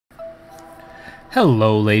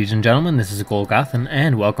Hello ladies and gentlemen, this is Golgothan,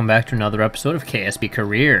 and welcome back to another episode of KSP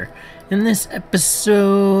Career. In this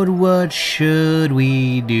episode, what should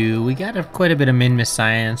we do? We got quite a bit of min-miss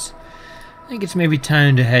science. I think it's maybe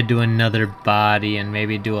time to head to another body and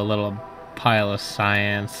maybe do a little pile of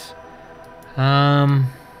science. Or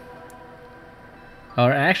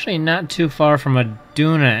actually not too far from a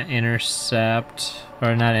Duna intercept,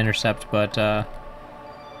 or not intercept, but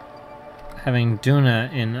having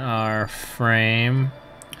Duna in our frame.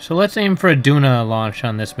 So let's aim for a Duna launch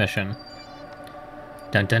on this mission.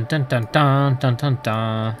 Dun dun dun dun dun dun dun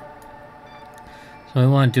dun. So we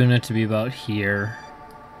want Duna to be about here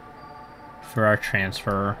for our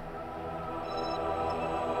transfer.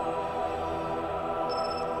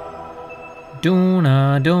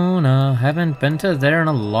 Duna, haven't been to there in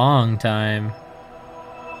a long time.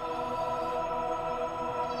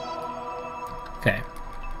 Okay.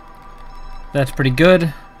 That's pretty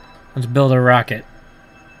good. Let's build a rocket.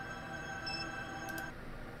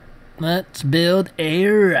 Let's build a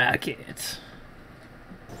rocket.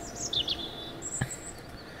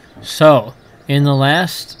 So, in the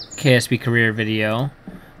last KSP Career video,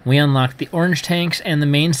 we unlocked the orange tanks and the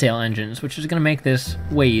mainsail engines, which is going to make this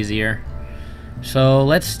way easier. So,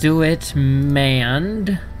 let's do it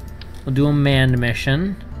manned. We'll do a manned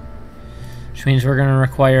mission, which means we're going to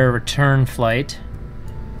require a return flight.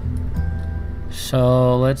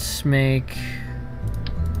 So let's make,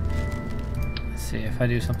 let's see if I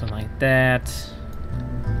do something like that.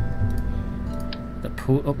 The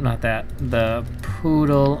the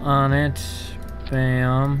poodle on it.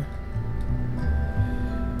 Bam.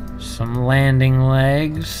 Some landing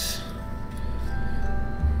legs.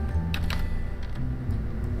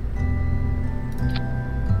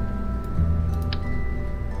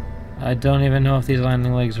 I don't even know if these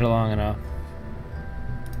landing legs are long enough.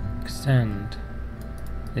 Extend.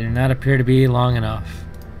 They do not appear to be long enough.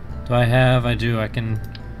 Do I have? I do. I can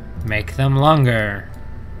make them longer.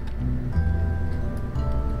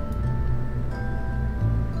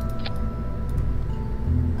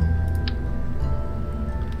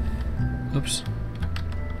 Oops.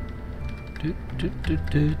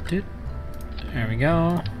 There we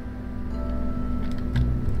go.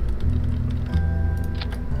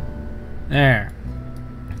 There.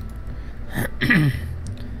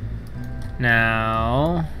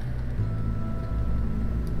 Now,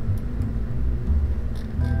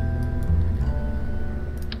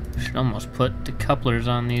 should almost put the couplers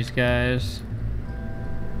on these guys.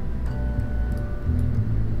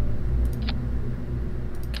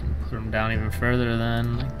 Can put them down even further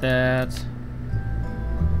then, like that.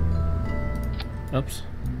 Oops.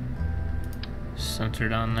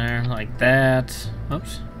 Centered on there, like that.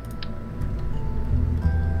 Oops.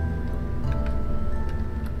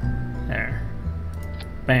 There.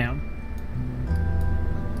 Bam.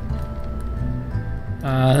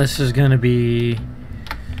 This is gonna be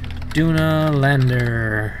Duna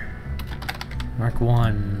Lander Mark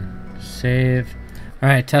 1. Save.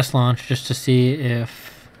 Alright, test launch just to see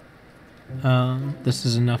if this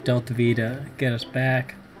is enough Delta V to get us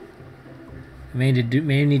back. May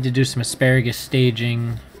need to do some asparagus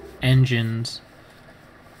staging engines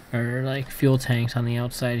or like fuel tanks on the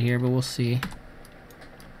outside here, but we'll see.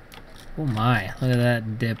 Oh my, look at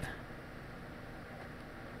that dip.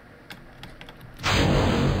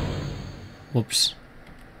 Whoops.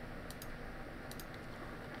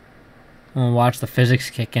 I'm gonna watch the physics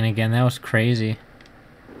kick in again. That was crazy.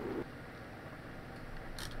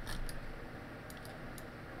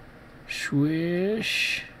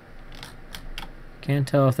 Swish. Can't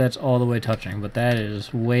tell if that's all the way touching, but that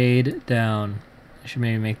is weighed down. I should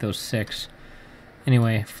maybe make those 6.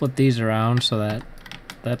 Anyway, flip these around so that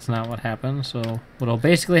that's not what happens. So what'll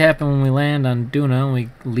basically happen when we land on Duna and we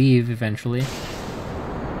leave eventually.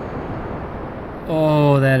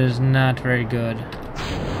 Oh, that is not very good.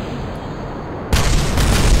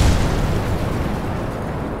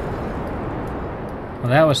 Well,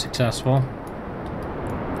 that was successful.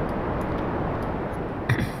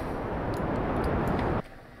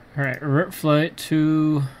 Alright, route flight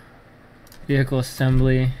to vehicle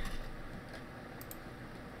assembly.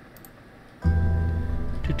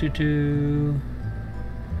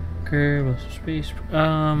 Kerbal Space.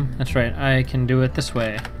 That's right. I can do it this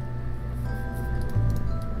way.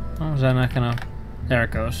 Oh, is that not gonna? There it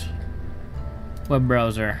goes. Web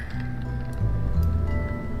browser.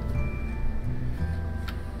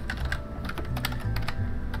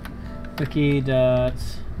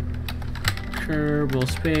 Kerbal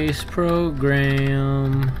Space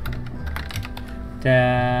Program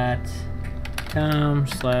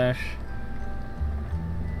 .com/wiki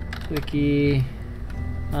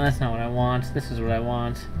Oh, that's not what I want. This is what I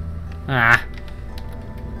want. Ah.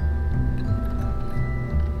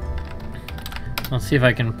 Let's see if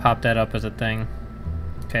I can pop that up as a thing.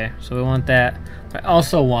 Okay, so we want that. I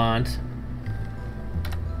also want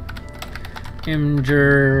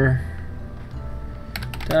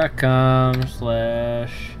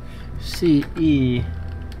imgur.com/CE.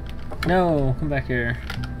 No, come back here.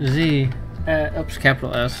 Z. Oops,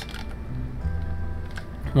 capital S.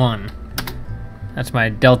 1. That's my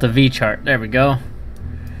delta V chart. There we go.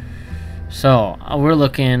 So we're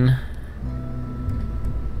looking.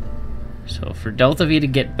 So for delta V to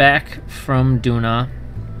get back from Duna.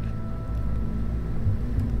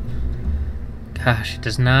 Gosh, it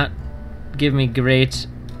does not give me great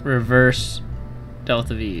reverse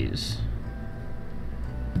delta V's.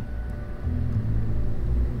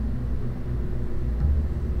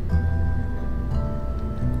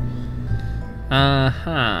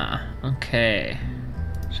 Okay.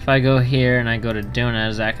 So if I go here and I go to Duna,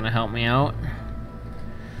 is that going to help me out?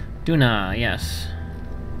 Duna, yes.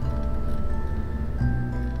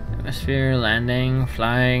 Atmosphere, landing,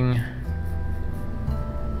 flying.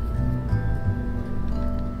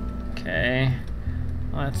 Okay.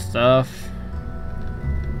 All that stuff.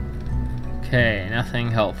 Okay, nothing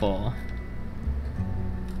helpful.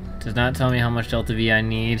 Does not tell me how much delta V I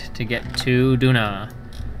need to get to Duna.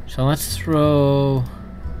 So let's throw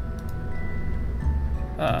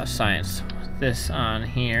science this on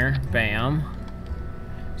here. Bam.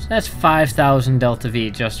 So that's 5,000 delta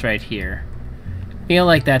V just right here. Feel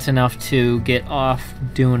like that's enough to get off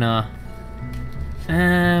Duna.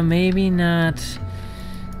 Maybe not.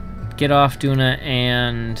 Get off Duna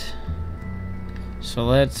and so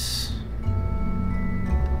let's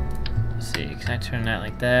see. Can I turn that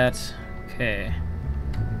like that? Okay.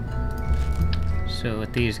 So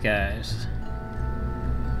with these guys,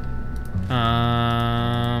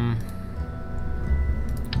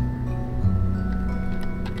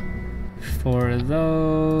 for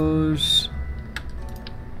those,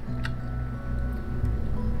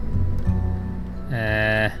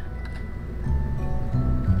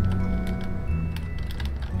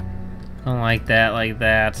 don't like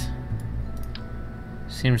that.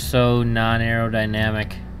 Seems so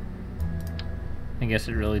non-aerodynamic. I guess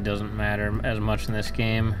it really doesn't matter as much in this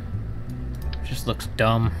game. It just looks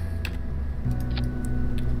dumb.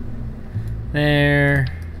 There.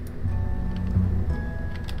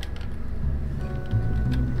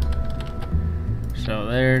 So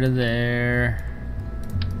there to there.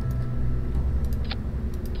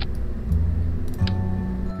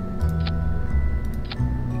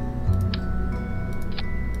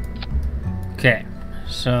 Okay,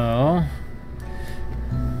 so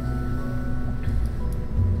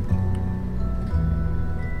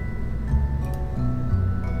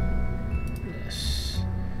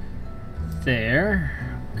there.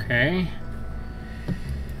 Okay.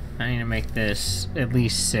 I need to make this at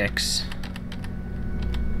least 6.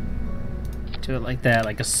 Do it like that,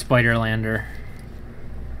 like a spider lander.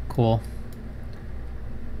 Cool.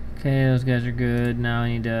 Okay, those guys are good. Now I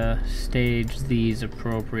need to stage these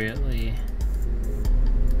appropriately.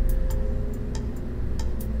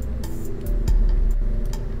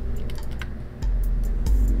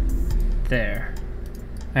 There.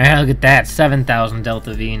 Alright, look at that. 7,000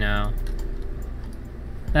 delta V now.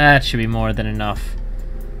 That should be more than enough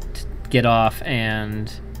to get off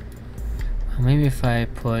and... Well, maybe if I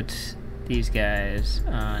put these guys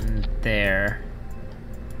on there.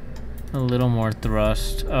 A little more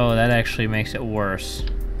thrust. Oh, that actually makes it worse.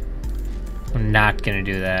 I'm not gonna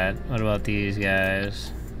do that. What about these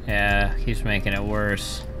guys? Yeah, keeps making it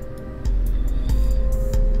worse.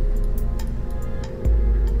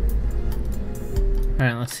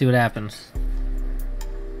 Alright, let's see what happens.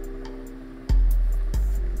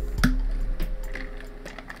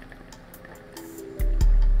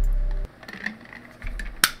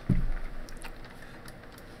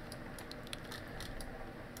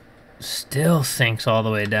 Still sinks all the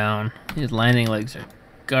way down. These landing legs are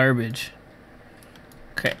garbage.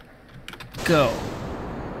 Okay, go.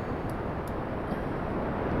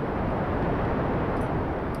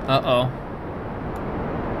 Uh-oh.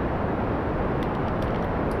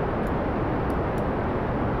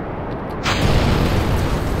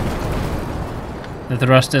 The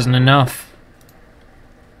thrust isn't enough.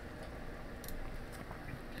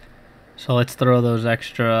 So let's throw those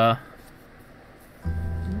extra...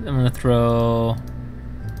 I'm gonna throw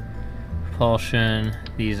propulsion,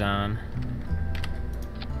 these on.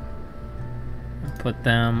 Put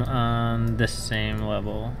them on this same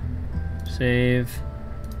level. Save,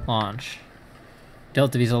 launch.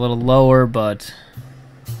 Delta V's a little lower, but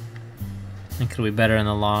I think it'll be better in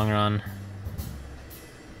the long run.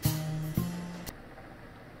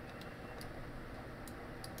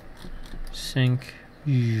 Sync.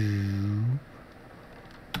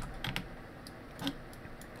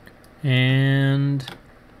 And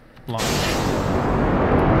launch.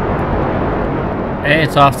 Hey,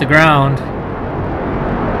 it's off the ground.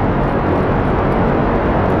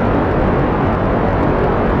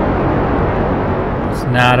 It's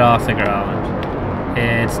not off the ground.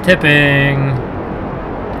 It's tipping.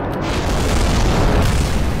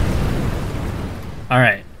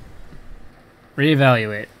 Alright.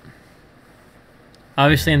 Reevaluate.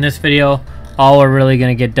 Obviously in this video, all we're really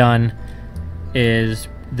going to get done is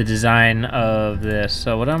the design of this.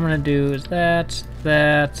 So what I'm going to do is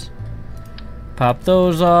that, pop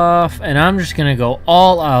those off, and I'm just going to go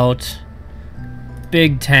all out,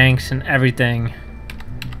 big tanks and everything.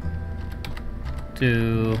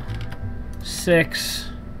 Do 6,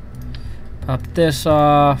 pop this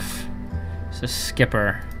off. It's a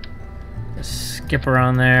skipper. A skipper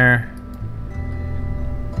on there.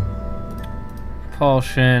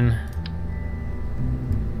 Propulsion.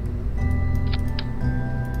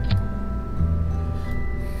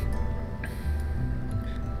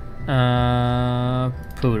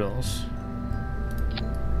 Poodles.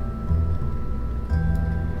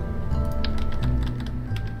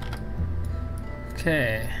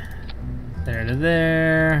 Okay. There to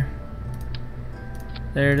there.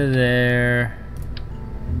 There to there.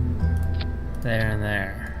 There and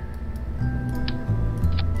there.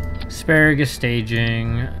 Asparagus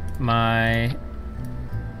staging. My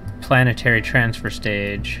planetary transfer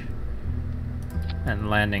stage. And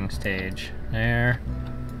landing stage. There.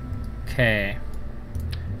 Okay.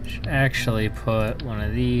 Should actually put one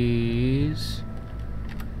of these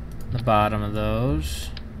on the bottom of those.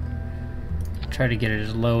 Try to get it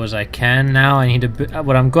as low as I can. Now I need to.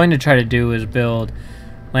 What I'm going to try to do is build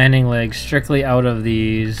landing legs strictly out of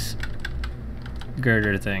these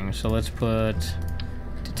girder things. So let's put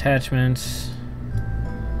detachments.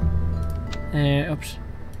 There. Oops.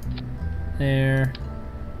 There.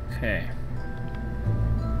 Okay.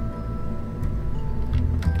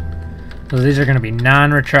 So these are going to be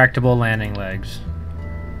non-retractable landing legs.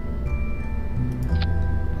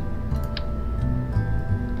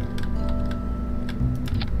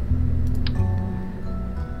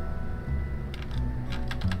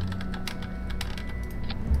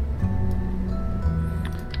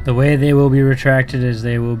 The way they will be retracted is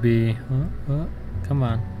they will be... Oh, come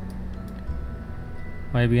on.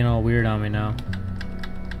 Why are you being all weird on me now?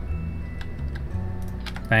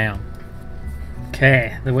 Bam.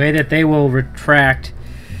 Okay, the way that they will retract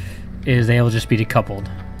is they will just be decoupled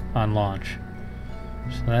on launch.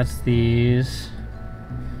 So that's these.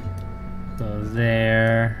 So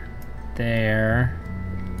there, there.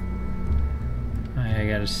 I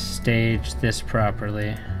gotta stage this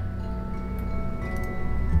properly.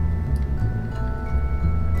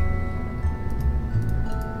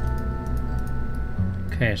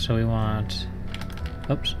 Okay, so we want,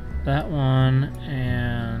 oops, that one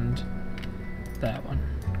and that one.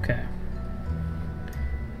 Okay.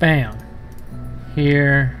 Bam.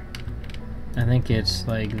 Here, I think it's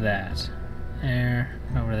like that. There,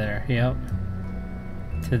 over there. Yep.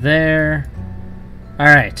 To there. All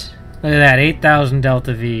right. Look at that. 8,000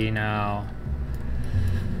 delta V now.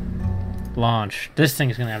 Launch. This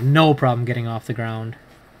thing is gonna have no problem getting off the ground.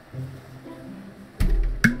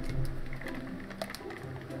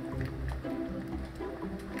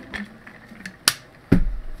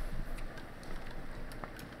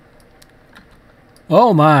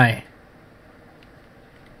 Oh my!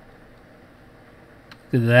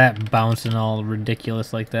 Look at that bouncing all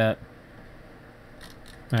ridiculous like that.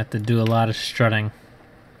 I have to do a lot of strutting.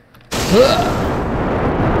 Look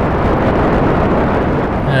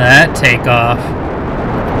at that takeoff.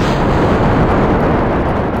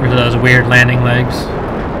 Where's those weird landing legs?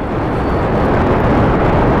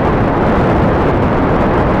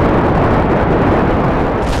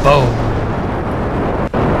 Boom.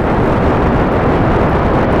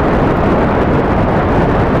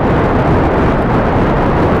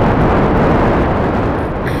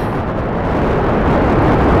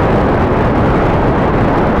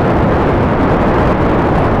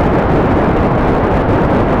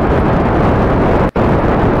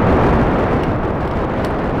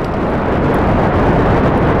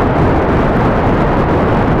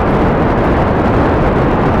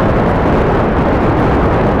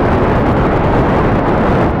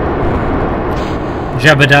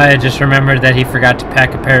 Jebediah just remembered that he forgot to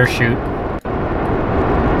pack a parachute.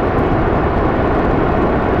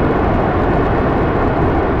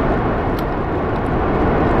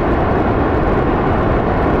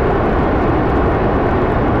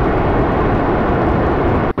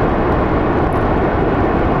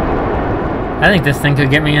 I think this thing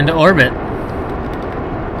could get me into orbit.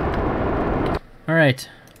 Alright,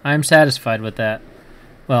 I'm satisfied with that.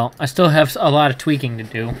 Well, I still have a lot of tweaking to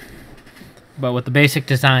do, but with the basic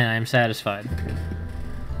design, I'm satisfied.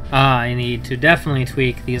 I need to definitely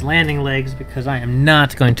tweak these landing legs because I am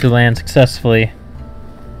not going to land successfully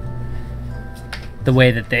the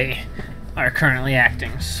way that they are currently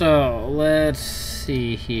acting. So, let's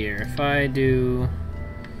see here. If I do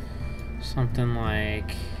something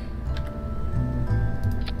like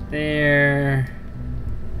there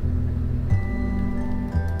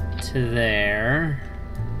to there.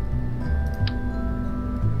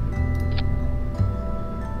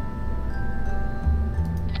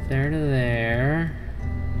 There to there.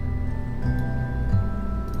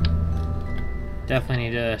 Definitely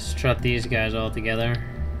need to strut these guys all together.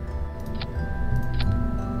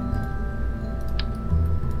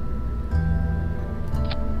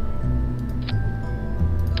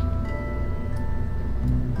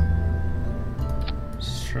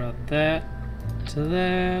 Strut that to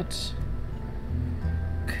that.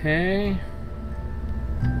 Okay.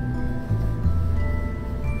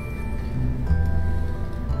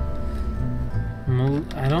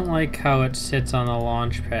 I don't like how it sits on the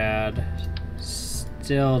launch pad.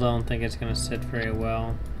 Still don't think it's going to sit very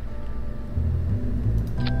well.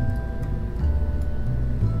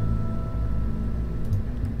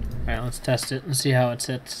 Alright, let's test it and see how it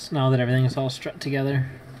sits now that everything's all strut together.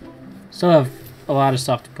 Still have a lot of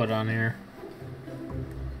stuff to put on here.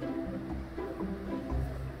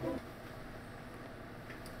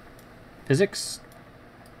 Physics?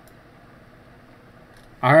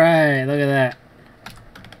 Alright, look at that.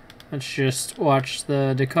 Let's just watch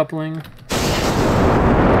the decoupling.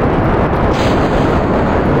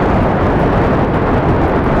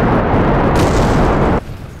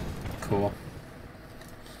 Cool.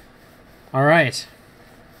 Alright.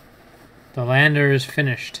 The lander is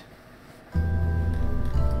finished.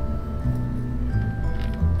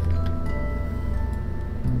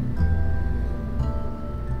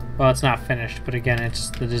 Well, it's not finished, but again,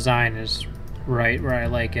 the design is right where I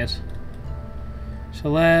like it. So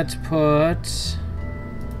let's put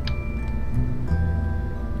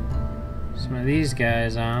some of these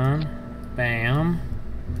guys on. Bam.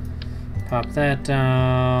 Pop that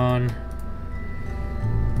down.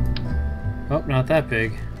 Oh, not that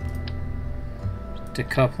big.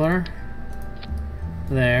 Decoupler.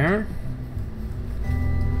 There.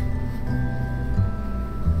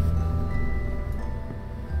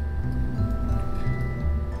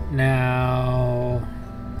 Now,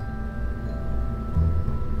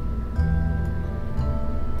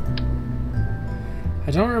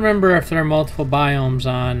 I don't remember if there are multiple biomes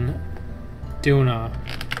on Duna.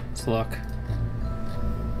 Let's look.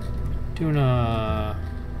 Duna.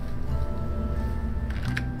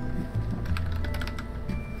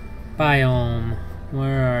 Biome.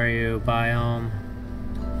 Where are you, biome?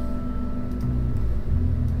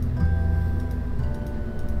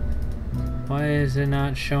 Why is it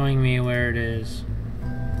not showing me where it is?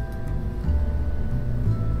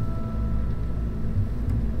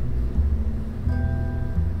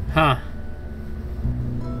 Huh.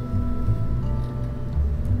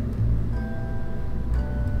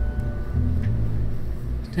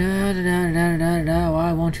 Da, da, da, da, da, da.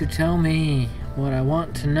 Why won't you tell me what I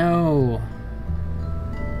want to know?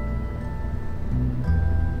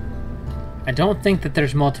 I don't think that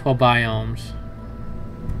there's multiple biomes.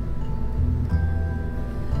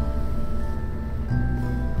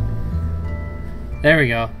 There we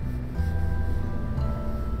go.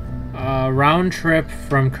 Round trip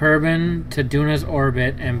from Kerbin to Duna's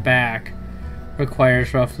orbit and back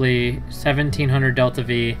requires roughly 1700 delta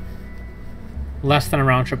V, less than a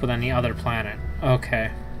round trip with any other planet.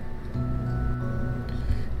 Okay.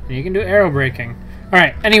 And you can do aero braking.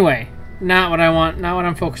 Alright, anyway, not what I want, not what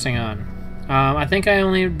I'm focusing on. I think I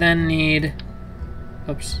only then need,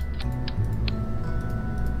 oops,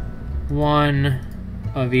 one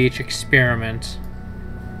of each experiment.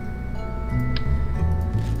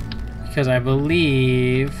 Because I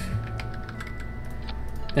believe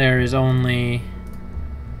there is only...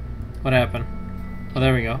 What happened? Oh,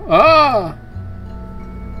 there we go. Oh!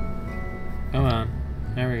 Come on.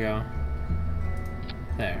 There we go.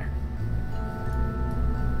 There.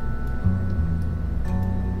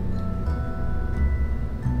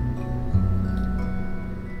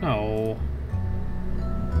 Oh.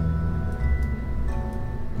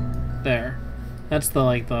 There. That's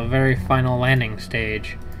the very final landing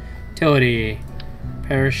stage. Utility.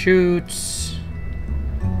 Parachutes.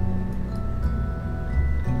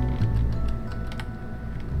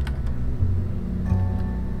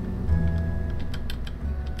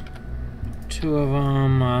 2 of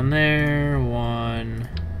them on there, 1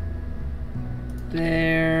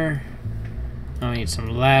 there. I need some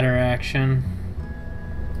ladder action.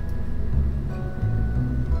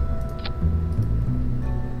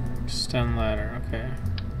 Extend ladder, okay.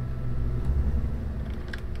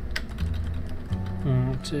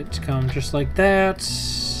 Want it to come just like that.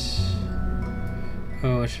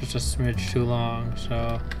 Oh, it's just a smidge too long,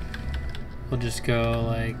 so we'll just go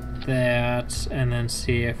like that and then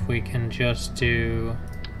see if we can just do...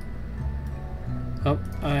 Oh,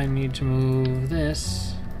 I need to move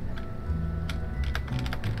this.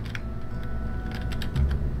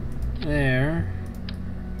 There.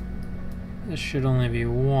 This should only be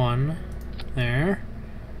 1. There.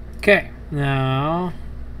 Okay, now...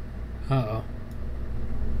 Uh-oh.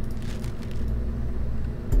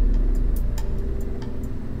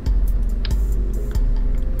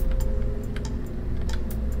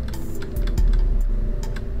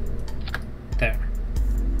 There.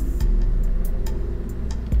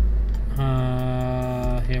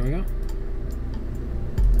 Here we go.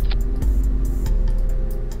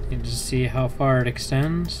 Need to see how far it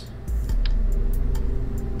extends.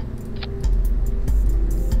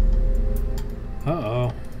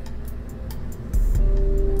 Uh-oh.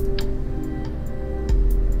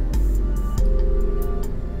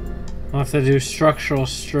 I'll have to do structural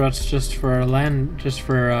struts just for land, just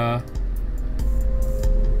for,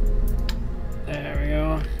 there we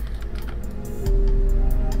go.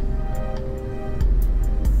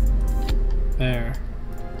 There.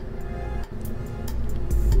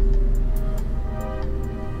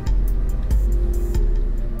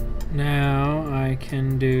 Now I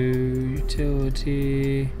can do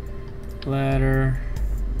utility, ladder,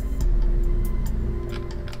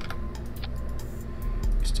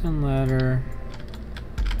 extend ladder,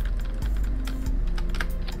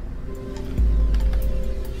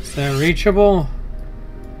 is that reachable?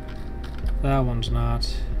 That one's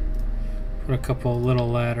not. Put a couple little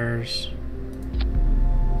ladders.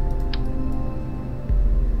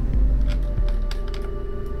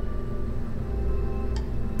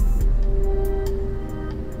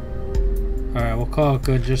 Alright, we'll call it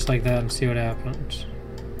good just like that and see what happens.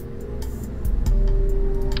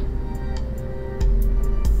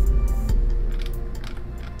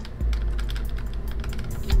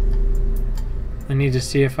 I need to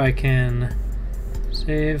see if I can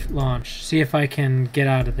save, launch, see if I can get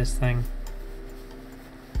out of this thing.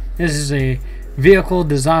 This is a vehicle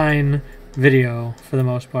design video for the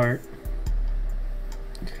most part.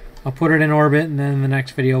 I'll put it in orbit and then in the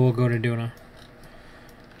next video we'll go to Duna.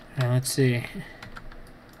 Now let's see.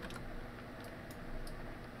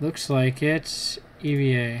 Looks like it's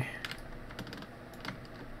EVA.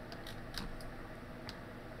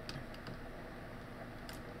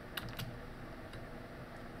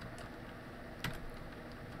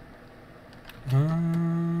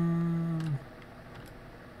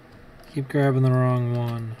 Keep grabbing the wrong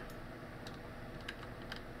one.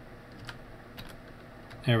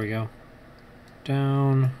 There we go.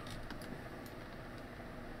 Down.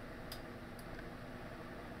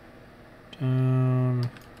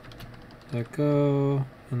 Down. Let go.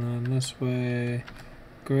 And then this way.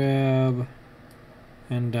 Grab.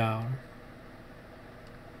 And down.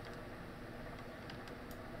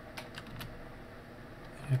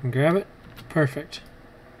 I can grab it. Perfect.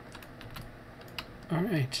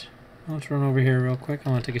 Alright. Let's run over here real quick. I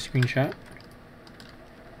want to take a screenshot.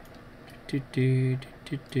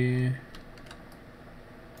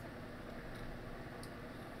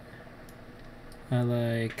 I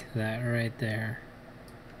like that right there.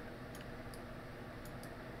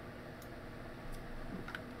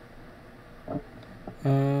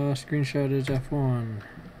 Screenshot is F1.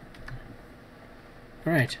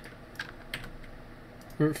 Alright.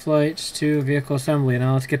 Vert flights to vehicle assembly.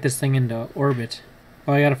 Now let's get this thing into orbit.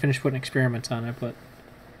 Oh, I gotta finish putting experiments on it, but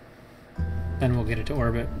then we'll get it to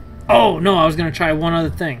orbit. Oh, no, I was gonna try one other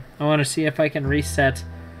thing. I want to see if I can reset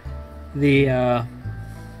the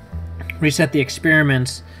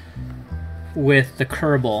experiments with the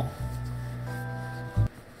Kerbal.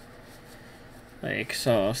 Like,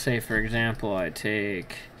 so, say for example, I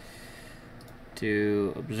take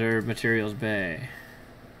to observe materials bay.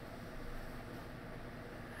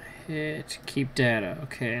 Hit keep data.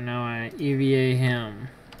 Okay, now I EVA him.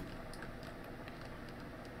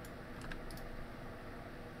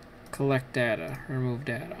 Collect data. Remove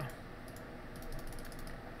data.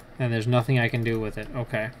 And there's nothing I can do with it.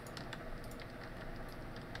 Okay.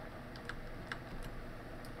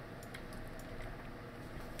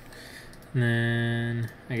 And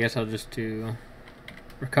then I guess I'll just do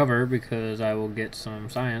recover because I will get some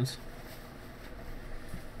science.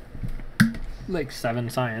 like 7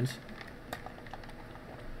 science.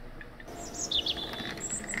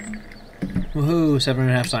 Woohoo,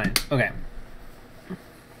 7.5 science. Okay.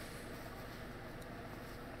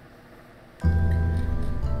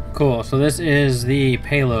 Cool, so this is the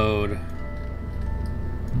payload.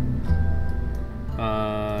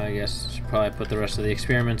 I guess I should probably put the rest of the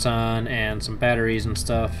experiments on and some batteries and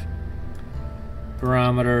stuff.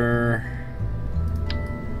 Barometer.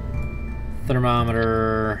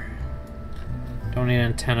 Thermometer. Don't need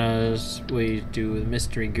antennas. We do the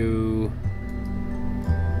mystery goo.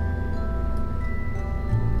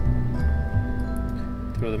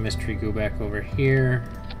 Throw the mystery goo back over here.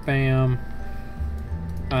 Bam.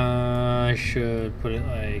 I should put it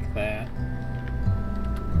like that.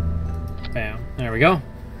 Bam. There we go.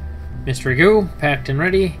 Mystery goo, packed and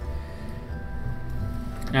ready.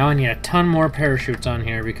 Now I need a ton more parachutes on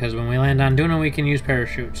here because when we land on Duna, we can use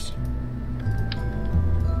parachutes.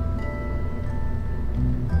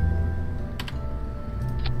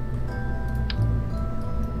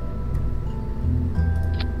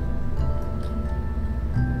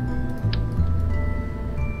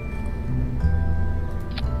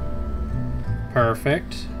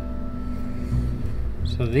 Perfect.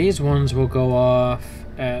 So these ones will go off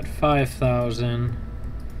at 5,000.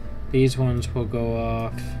 These ones will go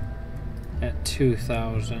off at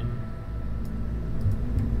 2,000.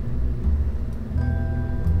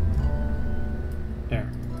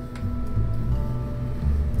 There.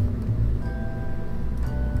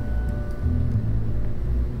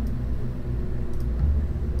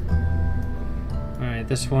 Alright,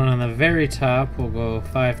 this one on the very top will go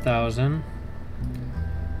 5,000.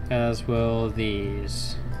 As will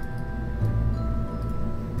these.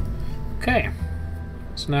 Okay.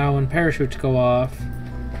 So now when parachutes go off.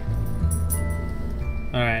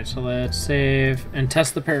 Alright, so let's save and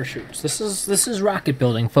test the parachutes. This is rocket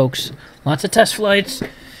building, folks. Lots of test flights.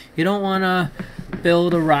 You don't wanna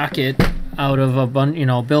build a rocket out of a bunch,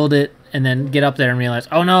 build it and then get up there and realize,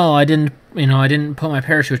 oh no, I didn't put my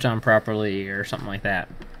parachutes on properly or something like that.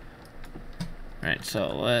 Alright,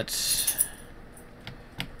 so let's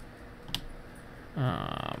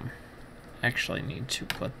actually need to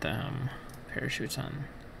put them parachutes on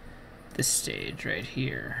this stage right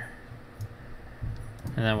here,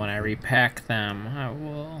 and then when I repack them, I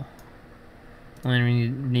will only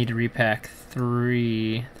need to repack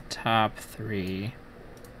 3, the top 3.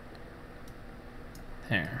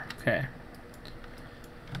 There, okay.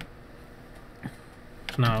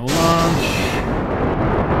 So now I will launch.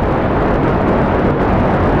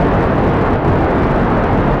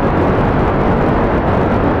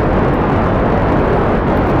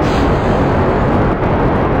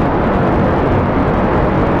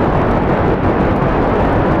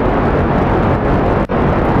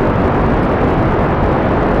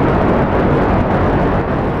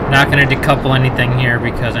 Not going to decouple anything here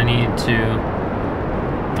because I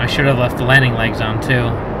should have left the landing legs on too.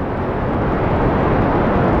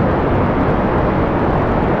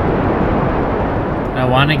 I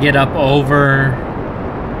want to get up over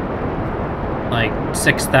like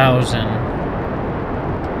 6,000.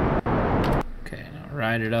 Okay, now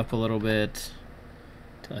ride it up a little bit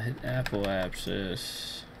till I hit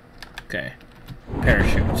apoapsis. Okay,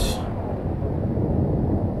 parachutes.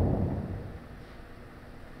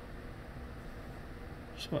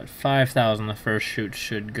 So at 5,000, the first chute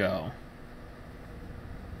should go.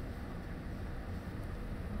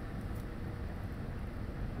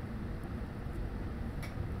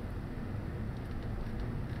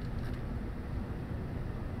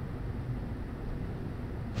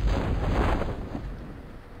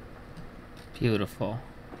 Beautiful.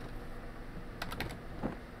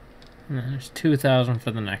 And then there's 2,000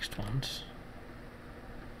 for the next ones.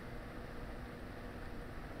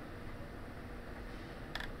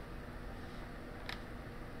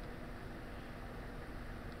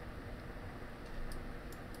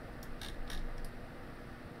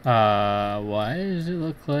 Why does it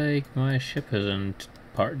look like my ship is in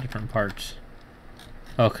different parts?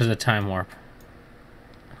 Oh, because of time warp.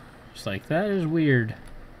 It's like, that is weird.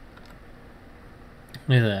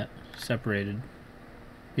 Look at that. Separated.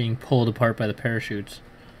 Being pulled apart by the parachutes.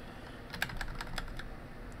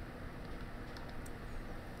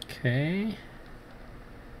 Okay.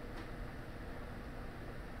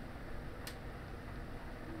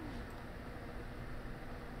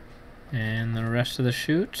 And the rest of the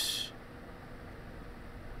chutes.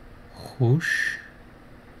 Whoosh.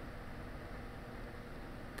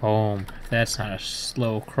 Boom. If that's not a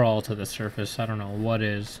slow crawl to the surface, I don't know what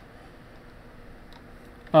is.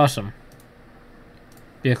 Awesome.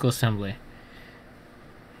 Vehicle assembly.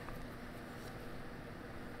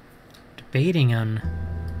 debating on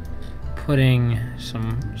putting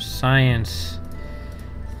some science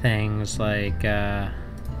things like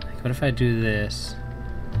what if I do this?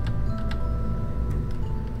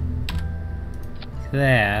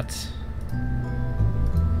 That.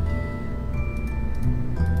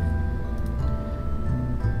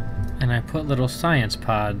 And I put little science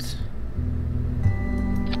pods.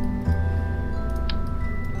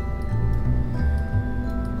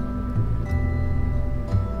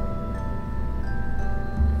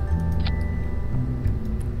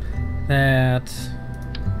 That.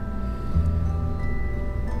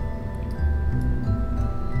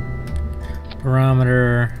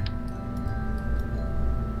 Barometer.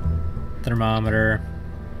 Thermometer.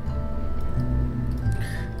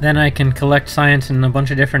 Then I can collect science in a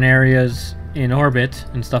bunch of different areas in orbit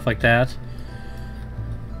and stuff like that,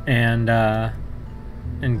 and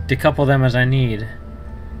decouple them as I need.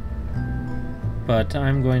 But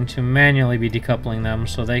I'm going to manually be decoupling them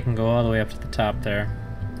so they can go all the way up to the top there.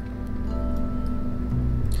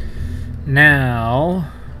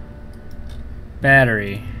 Now,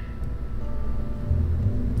 battery.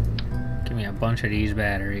 Give me a bunch of these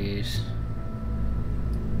batteries.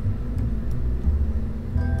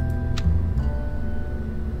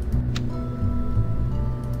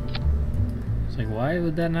 It's like, why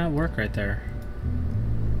would that not work right there?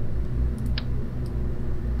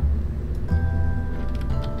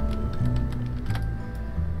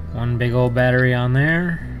 One big old battery on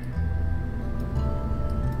there.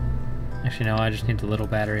 Actually, no, I just need the little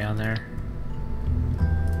battery on there.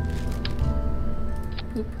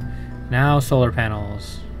 Boop. Now, solar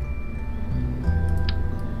panels.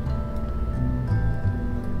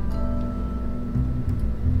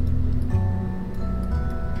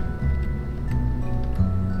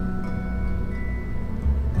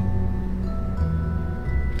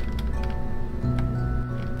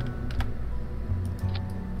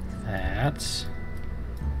 That's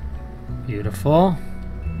beautiful.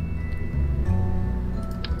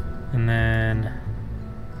 And then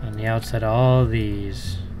on the outside, all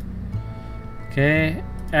these. Okay,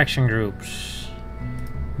 action groups.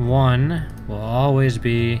 One will always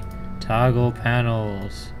be toggle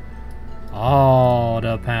panels. All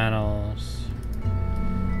the panels.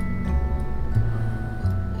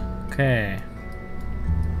 Okay.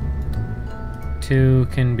 Two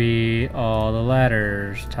can be all the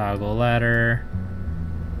ladders. Toggle ladder.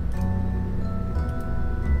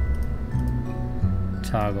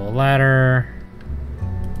 Toggle ladder.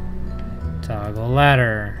 Toggle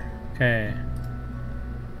ladder. Okay.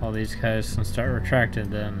 All these guys can start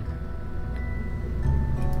retracted then.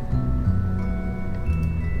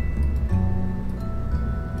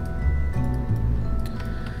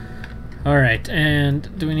 Alright,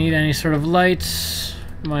 and do we need any sort of lights?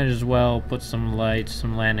 Might as well put some lights,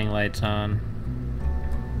 some landing lights on.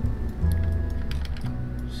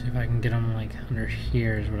 See if I can get them like under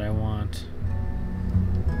here is what I want.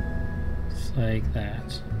 Just like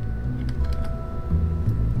that.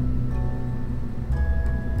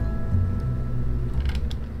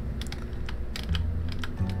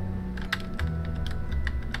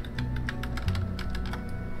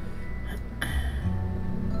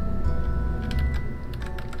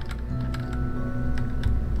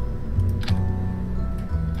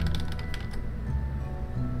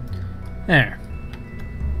 There.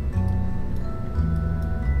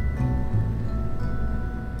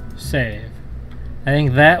 Save. I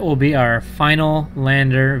think that will be our final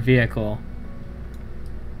lander vehicle.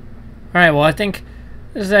 Alright, well I think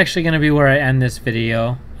this is actually going to be where I end this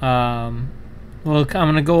video. I'm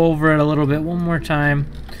going to go over it a little bit one more time.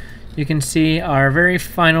 You can see our very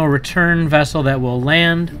final return vessel that will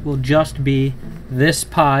land will just be this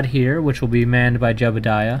pod here, which will be manned by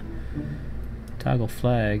Jebediah. Toggle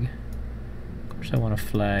flag. I want a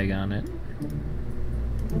flag on it.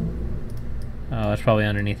 Oh, it's probably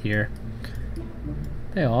underneath here.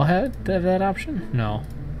 They all have that option? No.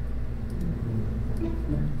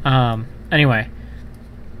 Anyway.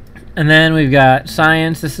 And then we've got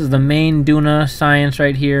science. This is the main Duna science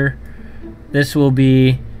right here. This will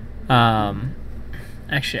be...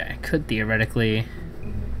 actually, I could theoretically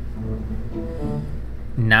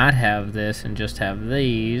not have this and just have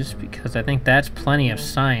these, because I think that's plenty of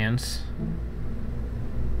science.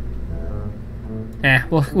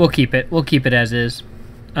 We'll keep it. We'll keep it as is.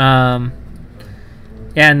 Yeah,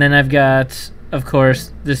 and then I've got, of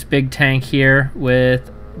course, this big tank here with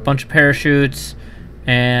a bunch of parachutes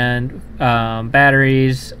and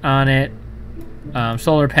batteries on it,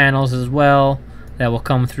 solar panels as well that will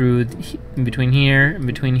come through in between here, in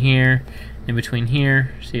between here, in between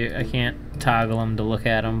here. See, I can't toggle them to look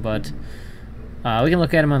at them, but We can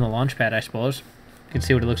look at them on the launch pad, I suppose. You can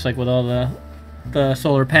see what it looks like with all the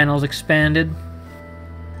solar panels expanded.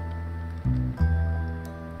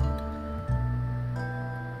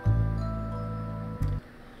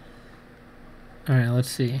 Alright, let's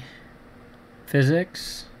see.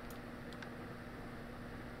 Physics.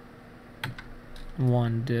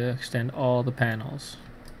 1 to extend all the panels.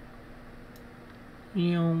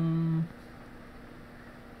 That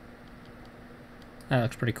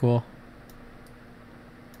looks pretty cool.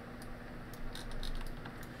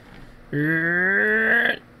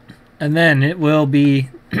 And then it will be,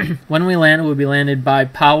 when we land, it will be landed by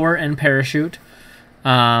power and parachute.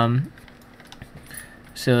 So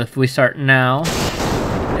if we start now,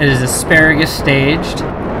 it is asparagus staged.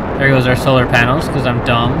 There goes our solar panels, because I'm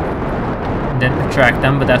dumb. Didn't retract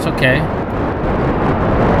them, but that's okay.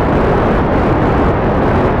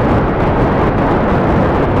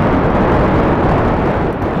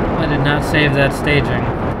 I did not save that staging.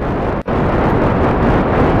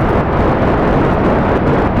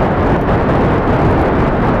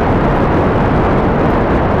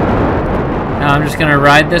 Now I'm just going to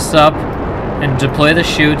ride this up and deploy the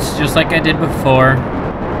chutes just like I did before.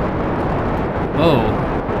 Whoa.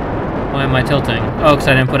 Why am I tilting? Oh, because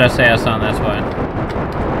I didn't put SAS on, that's why.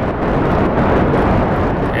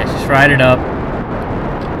 Okay, just ride it up.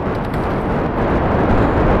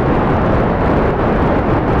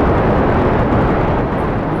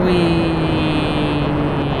 Whee!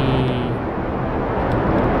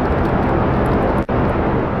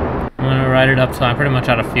 I'm gonna ride it up till I'm pretty much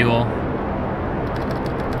out of fuel.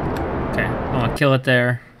 Okay, I'm gonna kill it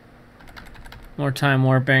there. More time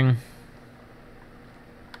warping.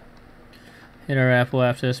 Hit our apple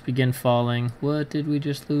after this, begin falling. What did we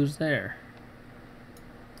just lose there?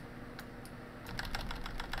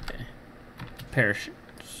 Okay.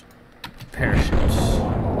 Parachutes. Parachutes.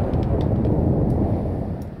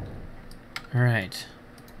 Alright.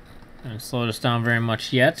 Don't slow us down very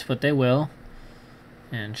much yet, but they will.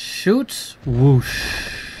 And shoot.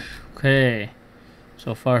 Whoosh. Okay.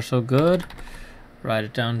 So far so good. Ride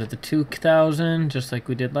it down to the 2,000, just like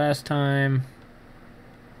we did last time.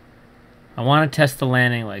 I want to test the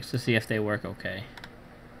landing legs to see if they work okay.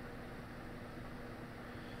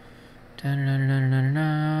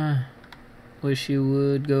 Da-da-da-da-da-da-da. Wish you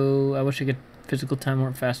would go. I wish I could physical time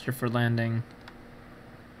warp faster for landing.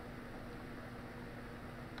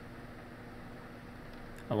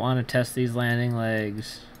 I want to test these landing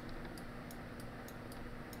legs.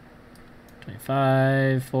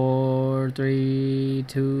 25, 4, 3,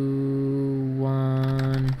 2,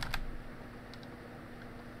 1.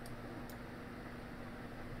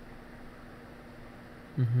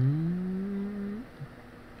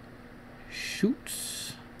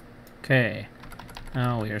 Shoots. Okay.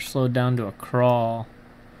 Now we are slowed down to a crawl.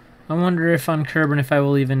 I wonder if on Kerbal if I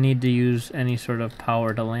will even need to use any sort of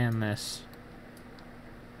power to land this.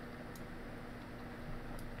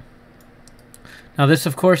 Now this,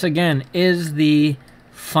 of course, again, is the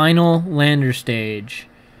final lander stage.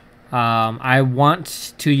 I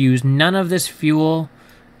want to use none of this fuel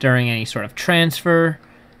during any sort of transfer,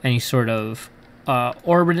 any sort of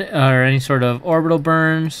orbit or any sort of orbital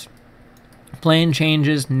burns, plane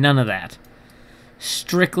changes, none of that.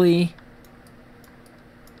 Strictly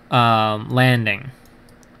landing.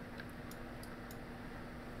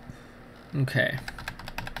 Okay.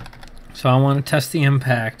 So I want to test the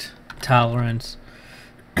impact tolerance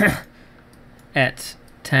at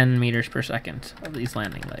 10 meters per second of these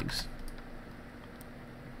landing legs.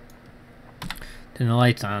 Turn the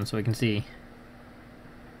lights on so we can see.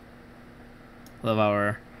 Love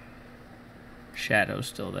our shadows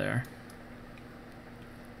still there.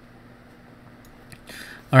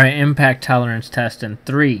 Alright, impact tolerance test in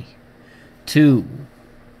 3, 2,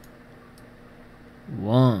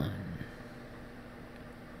 1.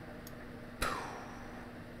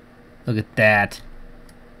 Look at that.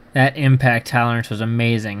 That impact tolerance was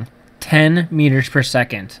amazing. 10 meters per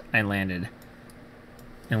second I landed.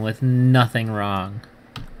 And with nothing wrong.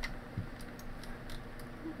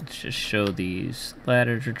 Let's just show these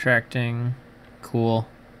ladders retracting. Cool.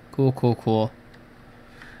 Cool, cool, cool.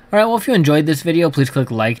 Alright, well, if you enjoyed this video, please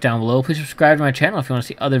click like down below. Please subscribe to my channel if you want to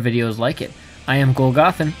see other videos like it. I am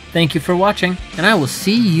Golgothan. Thank you for watching, and I will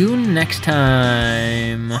see you next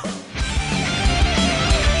time.